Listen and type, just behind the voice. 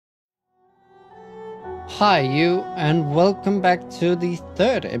Hi you, and welcome back to the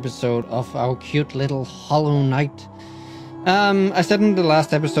third episode of our cute little Hollow Knight. I said in the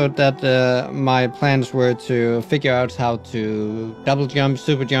last episode that my plans were to figure out how to double jump,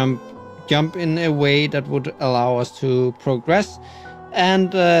 super jump, jump in a way that would allow us to progress,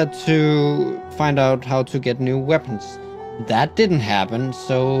 and to find out how to get new weapons. That didn't happen,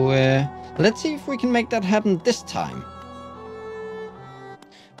 so let's see if we can make that happen this time.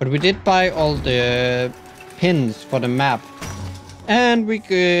 But we did buy all the pins for the map, and we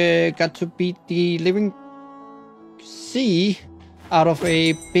got to beat the living sea out of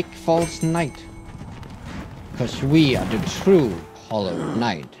a big false knight, because we are the true Hollow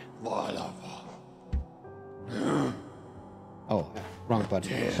Knight. Oh, wrong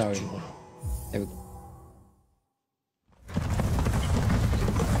button, sorry. There we go.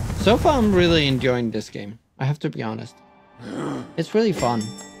 So far I'm really enjoying this game, I have to be honest. It's really fun.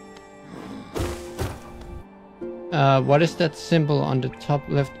 What is that symbol on the top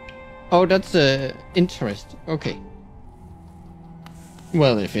left? Oh, that's interest. Okay.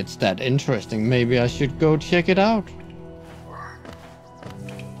 Well, if it's that interesting, maybe I should go check it out.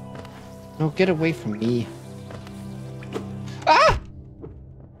 No, get away from me. Ah!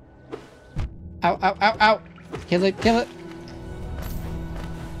 Ow, ow, ow, ow. Kill it, kill it.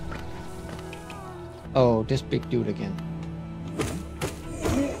 Oh, this big dude again.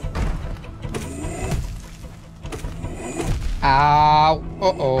 Ow!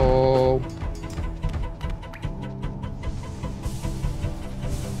 Uh-oh!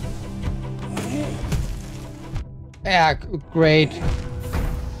 Yeah, great.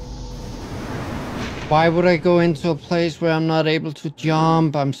 Why would I go into a place where I'm not able to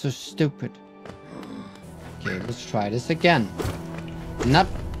jump? I'm so stupid. Okay, let's try this again. Not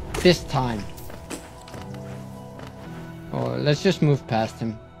this time. Or let's just move past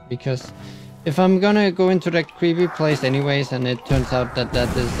him, because if I'm gonna go into that creepy place anyways, and it turns out that that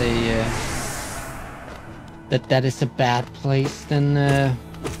is a bad place, then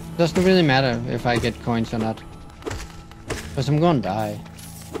doesn't really matter if I get coins or not, because I'm gonna die.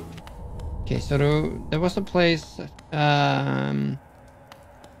 Okay, so there was a place, yeah,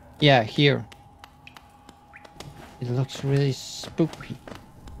 here. It looks really spooky,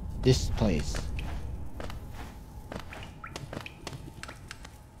 this place.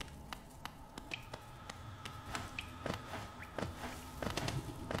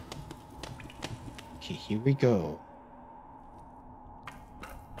 Okay, here we go.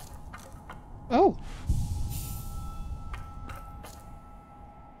 Oh!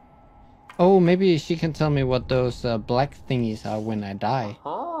 Oh, maybe she can tell me what those black thingies are when I die.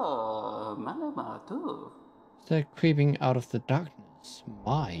 Oh, Malama too. They're creeping out of the darkness.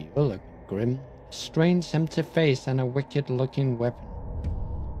 My, you're looking grim. Strange empty face and a wicked looking weapon.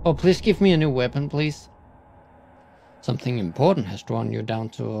 Oh, please give me a new weapon, please. Something important has drawn you down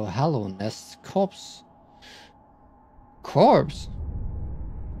to Hollow Nest's corpse. Corpse?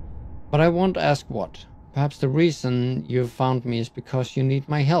 But I won't ask what. Perhaps the reason you found me is because you need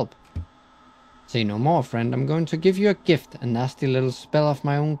my help. Say no more, friend. I'm going to give you a gift, a nasty little spell of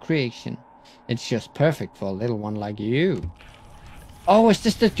my own creation. It's just perfect for a little one like you. Oh, is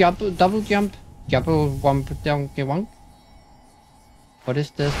this the double jump? Double wump donkey wonk? What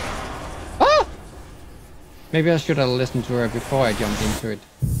is this? Ah! Maybe I should have listened to her before I jumped into it.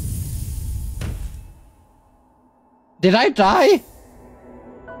 Did I die?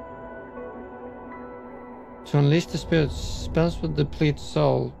 To unleash the spirit, spells will deplete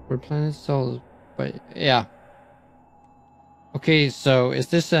soul, replenish soul. But yeah. Okay, so is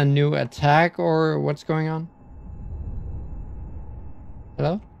this a new attack or what's going on?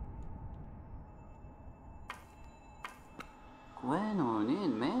 Hello?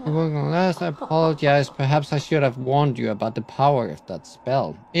 Last, I apologize. Perhaps I should have warned you about the power of that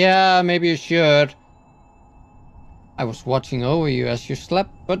spell. Yeah, maybe you should. I was watching over you as you slept,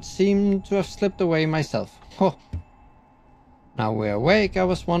 but seemed to have slipped away myself. Oh. Now we're awake, I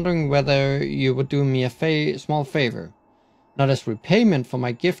was wondering whether you would do me a small favor. Not as repayment for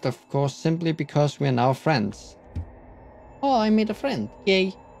my gift, of course, simply because we are now friends. Oh, I made a friend.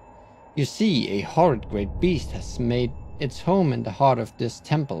 Yay. You see, a horrid great beast has made its home in the heart of this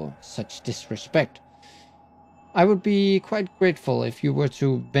temple. Such disrespect. I would be quite grateful if you were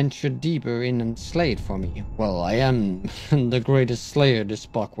to venture deeper in and slay it for me. Well, I am the greatest slayer this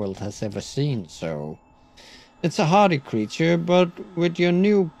Bogworld has ever seen, so... It's a hardy creature, but with your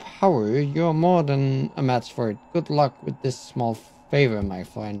new power, you're more than a match for it. Good luck with this small favor, my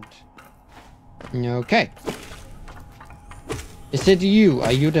friend. Okay. Is it you?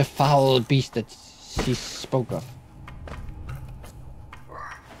 Are you the foul beast that she spoke of?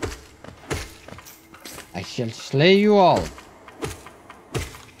 I shall slay you all.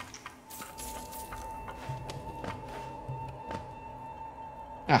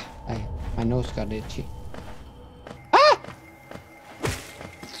 Ah, my nose got itchy. Ah!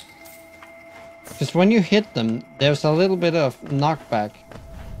 Because when you hit them, there's a little bit of knockback.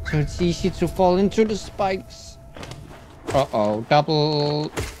 So it's easy to fall into the spikes. Uh-oh,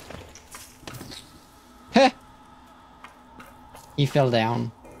 double... Heh! He fell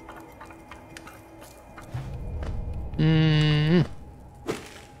down.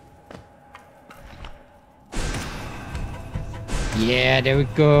 Yeah, there we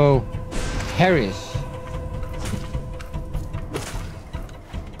go. Harris.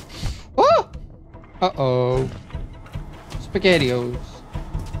 Oh! Uh-oh. SpaghettiOs.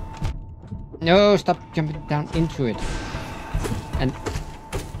 No, stop jumping down into it. And...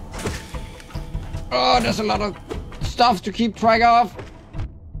 Oh, there's a lot of stuff to keep track of.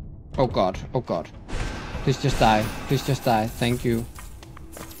 Oh god, oh god. Please just die. Please just die. Thank you.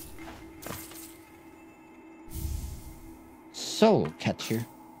 Soul catcher.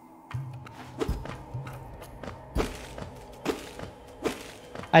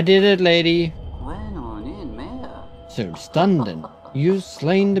 I did it, lady. So stunned. You've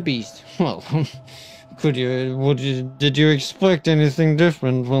slain the beast. Well, did you expect anything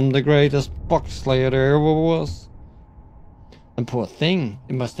different from the greatest box slayer there ever was? The poor thing,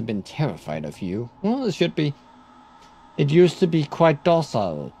 it must have been terrified of you. Well, it should be. It used to be quite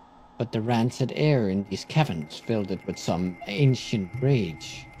docile, but the rancid air in these caverns filled it with some ancient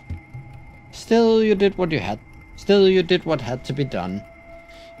rage. Still, you did what had to be done.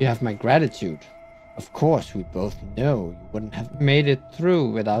 You have my gratitude. Of course, we both know you wouldn't have made it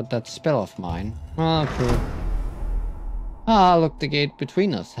through without that spell of mine. Ah, true. Ah, look, the gate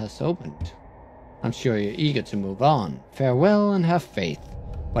between us has opened. I'm sure you're eager to move on. Farewell and have faith.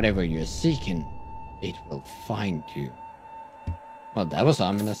 Whatever you're seeking, it will find you. Well, that was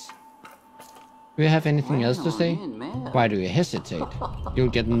ominous. Do you have anything else to say? Why do you hesitate? You'll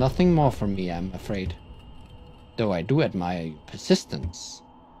get nothing more from me, I'm afraid. Though I do admire your persistence.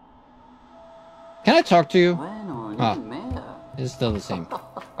 Can I talk to you? Ah, it's still the same.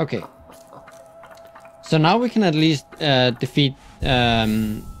 Okay. So now we can at least defeat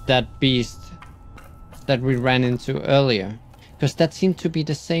that beast that we ran into earlier. Because that seemed to be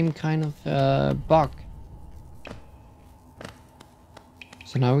the same kind of bug.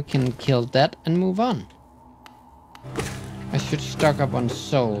 So now we can kill that and move on. I should stock up on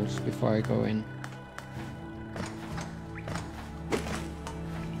souls before I go in.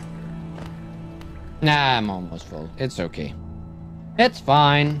 Nah, I'm almost full. It's okay. It's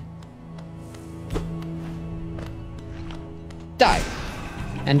fine. Die.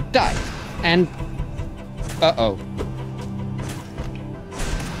 And die. And... Uh-oh.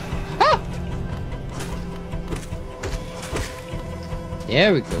 Ah!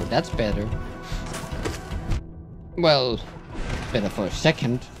 There we go. That's better. Well, better for a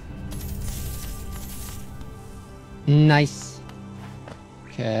second. Nice.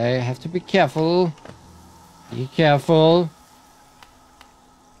 Okay, I have to be careful. Be careful.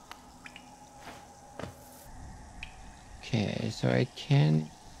 Okay, so I can...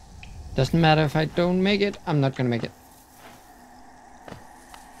 Doesn't matter if I don't make it. I'm not gonna make it.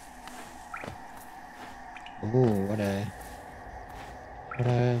 Oh, what a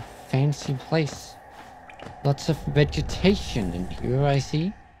fancy place. Lots of vegetation in here, I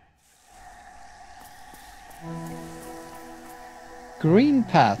see. Green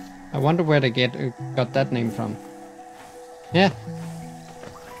path. I wonder where they got that name from. Yeah.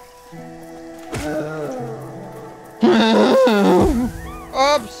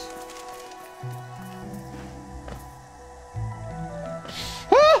 Oops.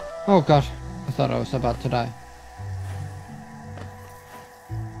 Ah! Oh god. I thought I was about to die.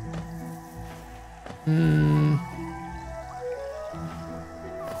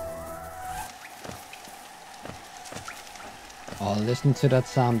 Oh, listen to that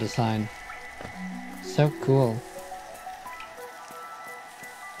sound design. So cool.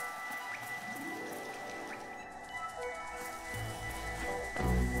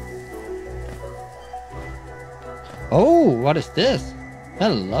 Oh, what is this?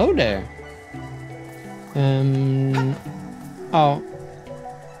 Hello there. Oh.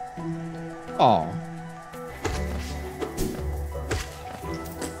 Oh.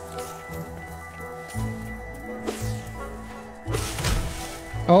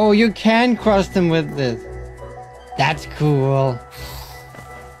 Oh, you can cross them with this. That's cool.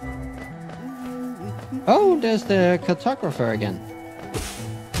 Oh, there's the cartographer again.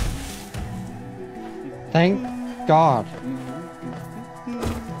 Thank God.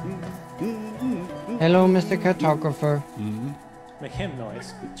 Hello, Mr. Cartographer. Make him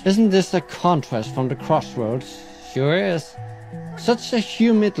noise. Good job. Isn't this a contrast from the crossroads? Sure is. Such a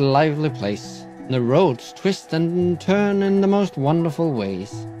humid, lively place. The roads twist and turn in the most wonderful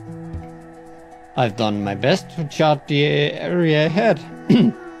ways. I've done my best to chart the area ahead.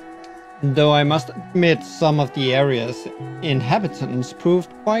 Though I must admit some of the area's inhabitants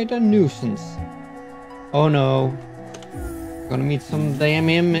proved quite a nuisance. Oh no. Gonna meet some damn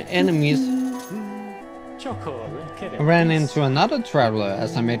enemies. Choco, kidding. I ran into another traveler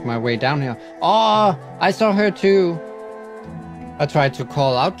as I made my way down here. Oh, I saw her too. I tried to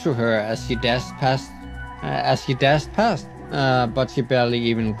call out to her as he dashed past, but she barely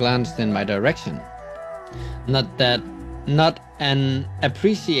even glanced in my direction. Not an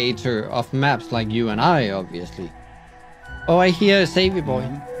appreciator of maps like you and I, obviously. Oh, I hear a savvy boy.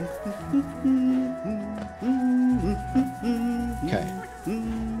 Okay.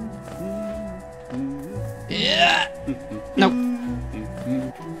 Yeah. No.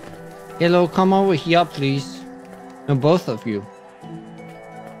 Hello, come over here, please. No, both of you.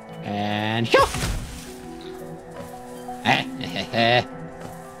 And here.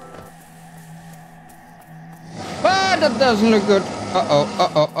 Ah, that doesn't look good. Uh-oh.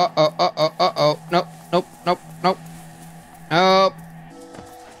 Nope. Nope.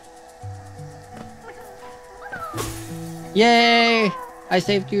 Yay! I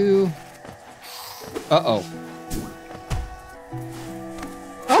saved you. Uh-oh.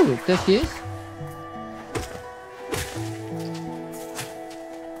 Oh, look, there she is.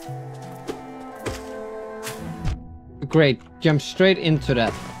 Great, jump straight into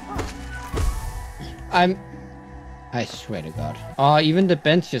that. I swear to God. Oh, even the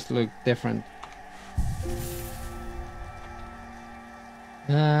benches look different.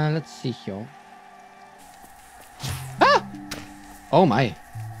 Let's see here. Ah! Oh my.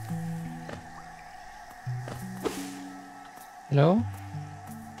 Hello?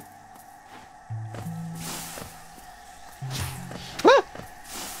 Ah!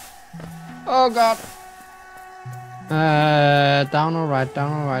 Oh God. Down or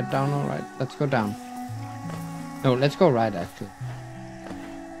right. Let's go down. No, let's go right actually.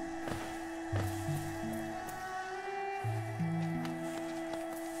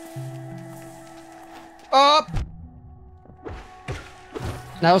 Up!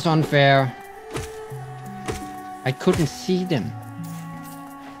 That was unfair. I couldn't see them.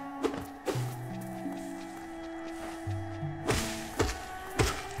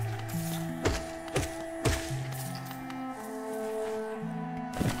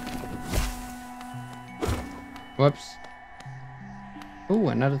 Whoops. Oh,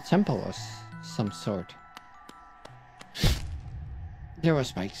 another temple of some sort. There were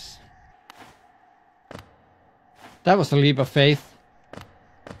spikes. That was a leap of faith.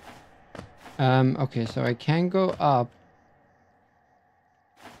 Okay, so I can go up.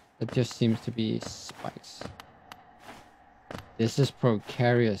 It just seems to be spikes. This is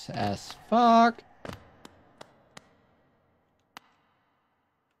precarious as fuck.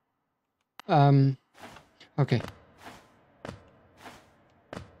 Okay.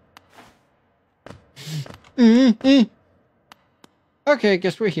 Okay,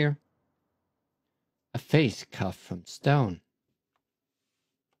 guess we're here. A face carved from stone.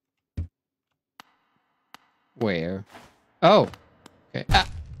 Where? Oh! Okay. Ah!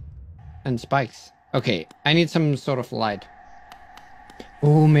 And spikes. Okay, I need some sort of light.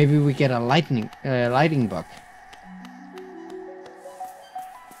 Oh, maybe we get a lighting bug.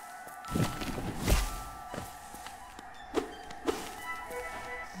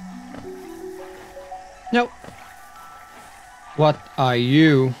 Nope. What are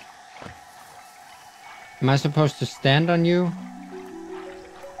you? Am I supposed to stand on you?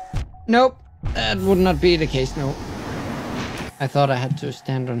 Nope. That would not be the case, no. I thought I had to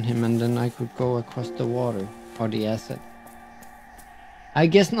stand on him and then I could go across the water. Or the asset. I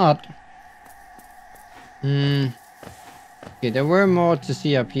guess not. Okay, there were more to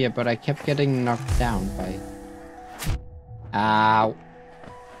see up here, but I kept getting knocked down by... Ow.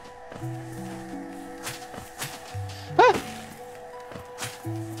 Ah!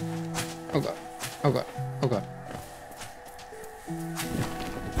 Oh God. Oh God. Oh God.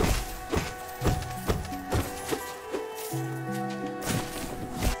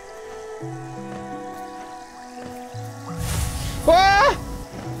 Ah!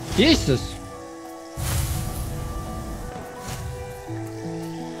 Jesus.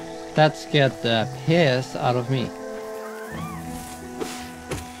 That scared the piss out of me.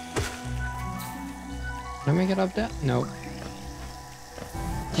 Let me get up there? No.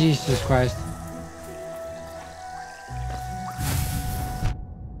 Jesus Christ.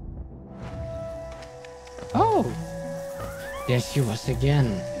 Oh! There she was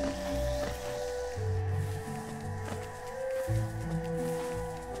again.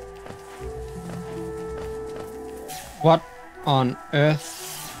 What on earth?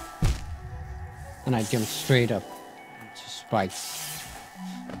 And I jumped straight up to spikes.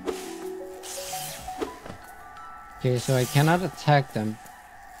 Okay, so I cannot attack them.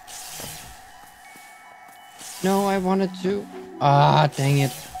 No, I wanted to. Ah, dang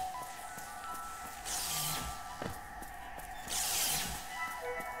it.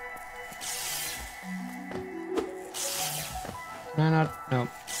 No, not. No.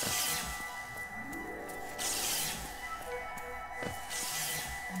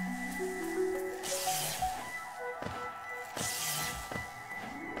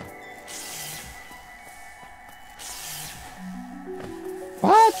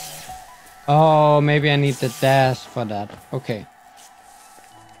 What? Oh, maybe I need the dash for that. Okay.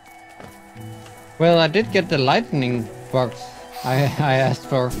 Well, I did get the lightning box I asked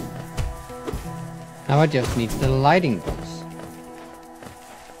for. Now I just need the lighting box.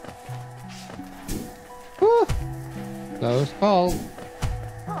 Whew. Close call.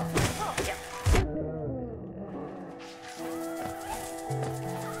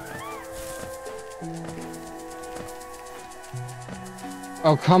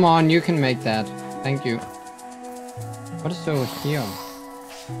 Oh, come on, you can make that. Thank you. What is over here?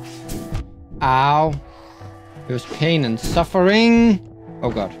 Ow. There's pain and suffering. Oh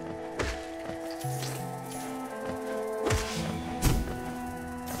god.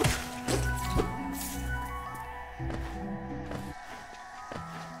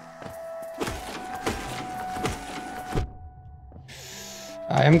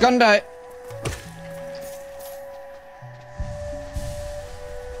 I am gonna die.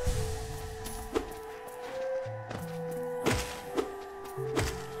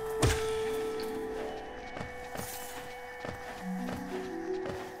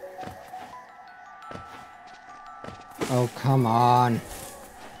 Oh, come on.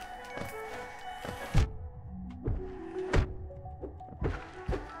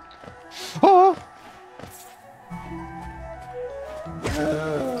 Oh!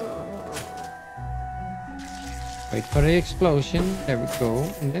 Wait for the explosion. There we go.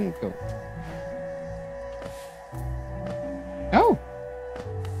 And then go. Oh!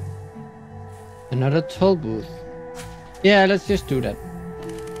 Another toll booth. Yeah, let's just do that.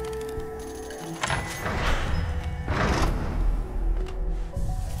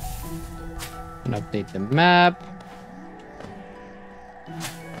 And update the map.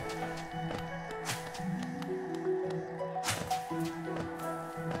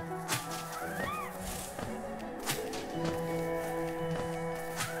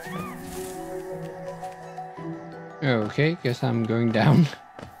 Okay, guess I'm going down.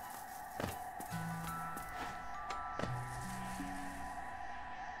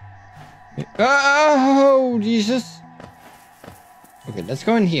 Oh, Jesus. Okay, let's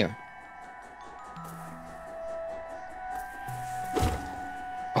go in here.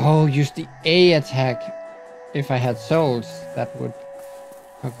 Oh, use the A attack. If I had souls, that would...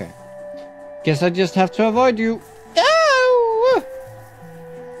 Okay. Guess I just have to avoid you. Oh!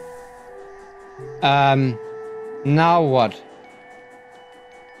 Now what?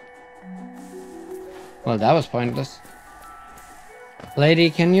 Well, that was pointless. Lady,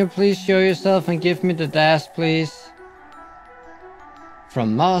 can you please show yourself and give me the dash, please?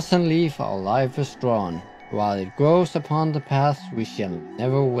 From moss and leaf our life is drawn. While it grows upon the path, we shall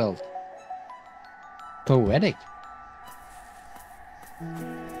never wilt. Poetic. Oh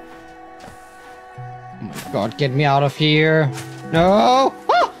my god, get me out of here. No!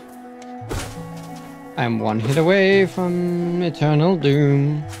 Ah! I'm one hit away from eternal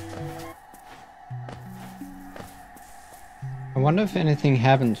doom. I wonder if anything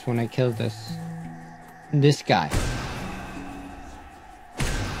happens when I kill this guy.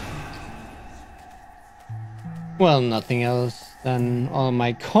 Well, nothing else than all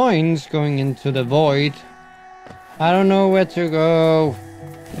my coins going into the void. I don't know where to go.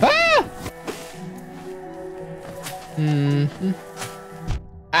 Ah! Mm-hmm.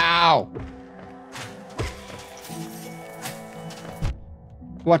 Ow!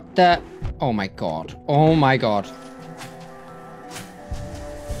 What the? Oh my god. Oh my god.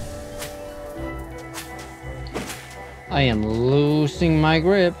 I am losing my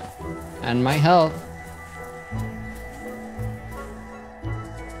grip and my health.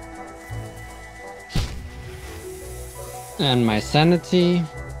 And my sanity.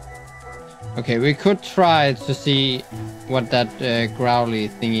 Okay, we could try to see what that growly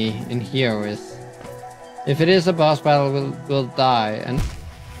thingy in here is. If it is a boss battle, we'll die. And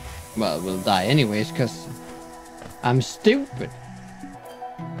Well, we'll die anyways, because I'm stupid.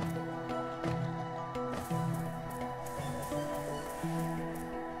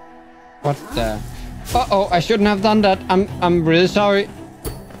 What the? Uh-oh, I shouldn't have done that. I'm really sorry.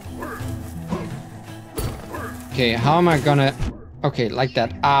 Okay, how am I gonna... Okay, like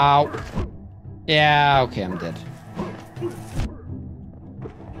that. Ow. Yeah, okay, I'm dead.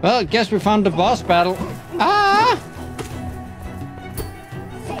 Well, guess we found the boss battle. Ah!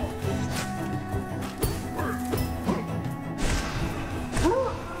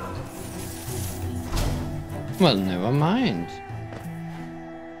 Well, never mind.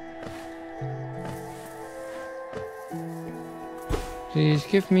 Please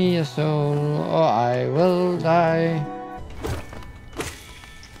give me a soul, or I will die.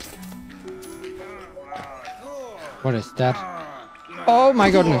 What is that? Oh my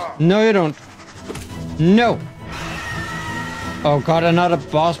goodness. No, you don't. No. Oh god, another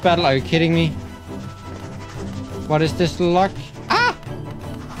boss battle. Are you kidding me? What is this luck? Ah!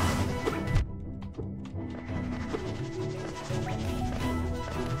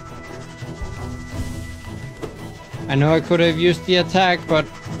 I know I could have used the attack, but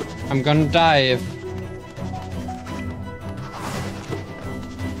I'm gonna die if...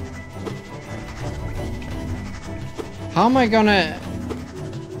 How am I gonna...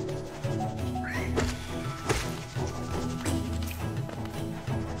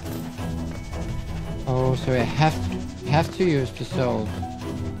 Oh, so I have to use the soul.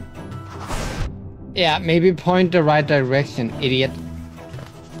 Yeah, maybe point the right direction, idiot.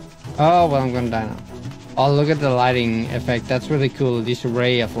 Oh, well, I'm gonna die now. Oh, look at the lighting effect. That's really cool. This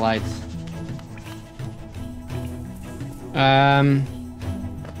array of lights.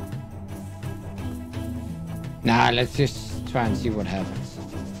 Nah, let's just try and see what happens.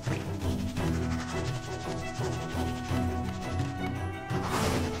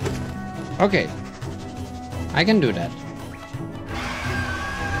 Okay. I can do that.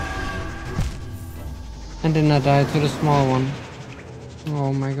 And then I die to the small one.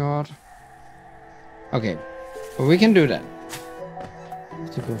 Oh my god. Okay, but we can do that.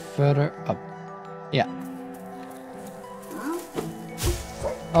 To go further up. Yeah.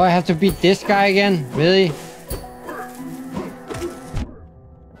 Oh, I have to beat this guy again? Really?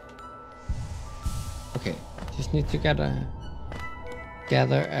 Okay, just need to gather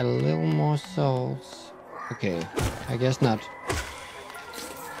a little more souls. Okay, I guess not.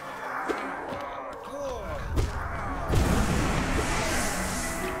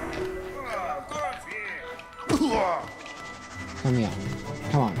 Come here.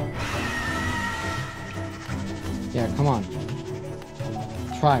 Come on. Yeah, come on.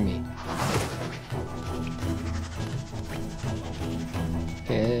 Try me.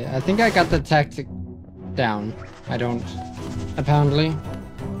 Okay, I think I got the tactic down. I don't, apparently.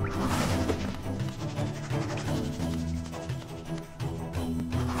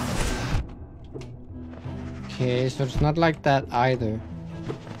 Okay, so it's not like that either.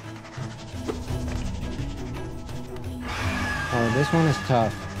 Oh, this one is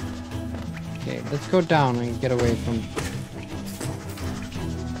tough. Okay, let's go down and get away from...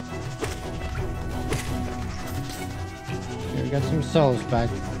 Here, we got some souls back.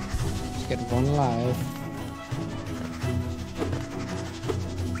 Let's get one alive.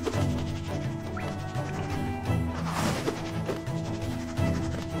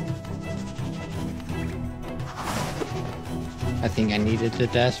 I think I needed the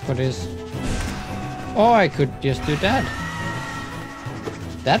dash for this. Or I could just do that.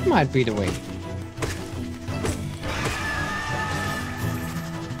 That might be the way.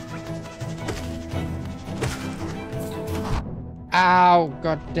 Ow,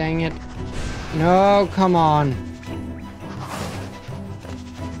 god dang it. No, come on.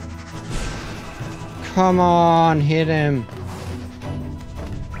 Come on, hit him.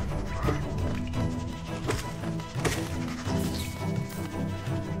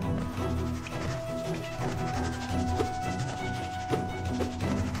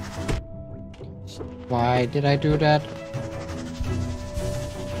 Why did I do that?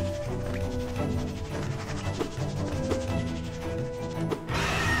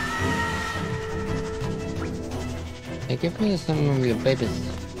 Hey, give me some of your babies.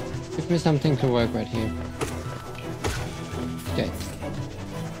 Give me something to work right here. Okay.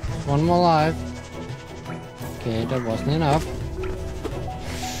 One more life. Okay, that wasn't enough.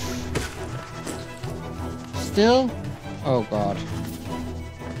 Still? Oh god.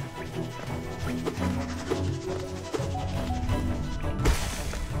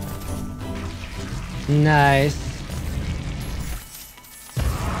 Nice.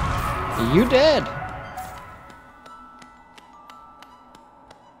 You dead.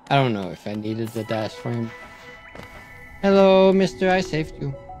 I don't know if I needed the dash for him. Hello, mister, I saved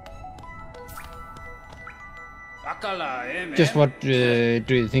you. Just what do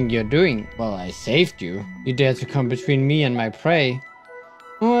you think you're doing? Well, I saved you. You dare to come between me and my prey.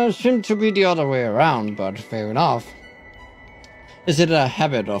 Well, it seemed to be the other way around, but fair enough. Is it a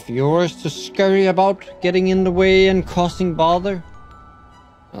habit of yours to scurry about, getting in the way and causing bother?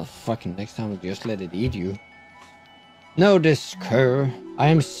 Well, fucking next time I'll just let it eat you. Know this, cur. I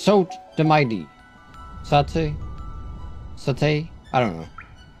am so the mighty. Sassy? Satay? I don't know.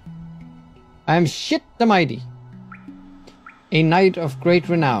 I am shit the mighty. A knight of great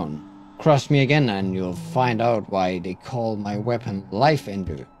renown. Cross me again and you'll find out why they call my weapon Life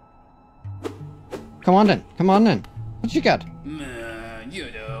Ender. Come on then, come on then. What you got?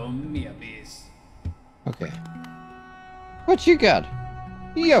 Okay. What you got?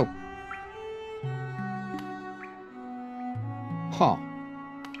 Yo! Huh.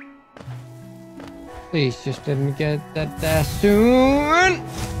 Please just let me get that dash soon!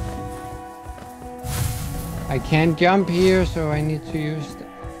 I can't jump here, so I need to use that.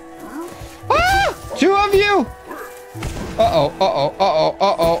 Ah! Two of you! Uh-oh, uh-oh, uh-oh,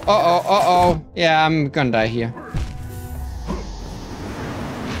 uh-oh, uh-oh, uh-oh. Yeah, I'm gonna die here.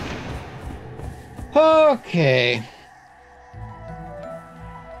 Okay.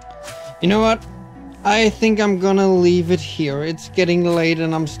 You know what? I think I'm gonna leave it here. It's getting late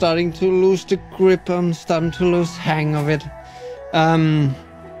and I'm starting to lose the grip. I'm starting to lose hang of it.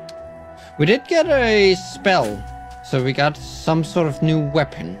 We did get a spell. So we got some sort of new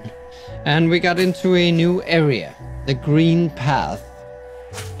weapon. And we got into a new area. The green path.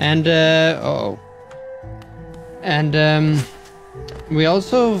 And, we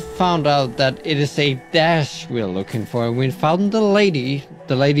also found out that it is a dash we're looking for. We found the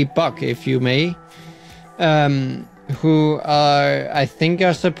ladybug, if you may, who I think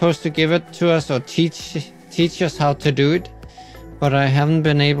are supposed to give it to us or teach us how to do it, but I haven't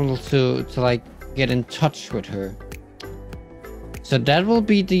been able to like get in touch with her. So that will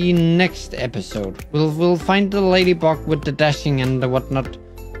be the next episode. We'll find the ladybug with the dashing and the whatnot,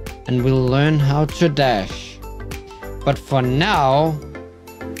 and we'll learn how to dash. But for now,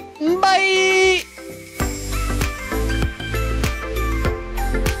 bye!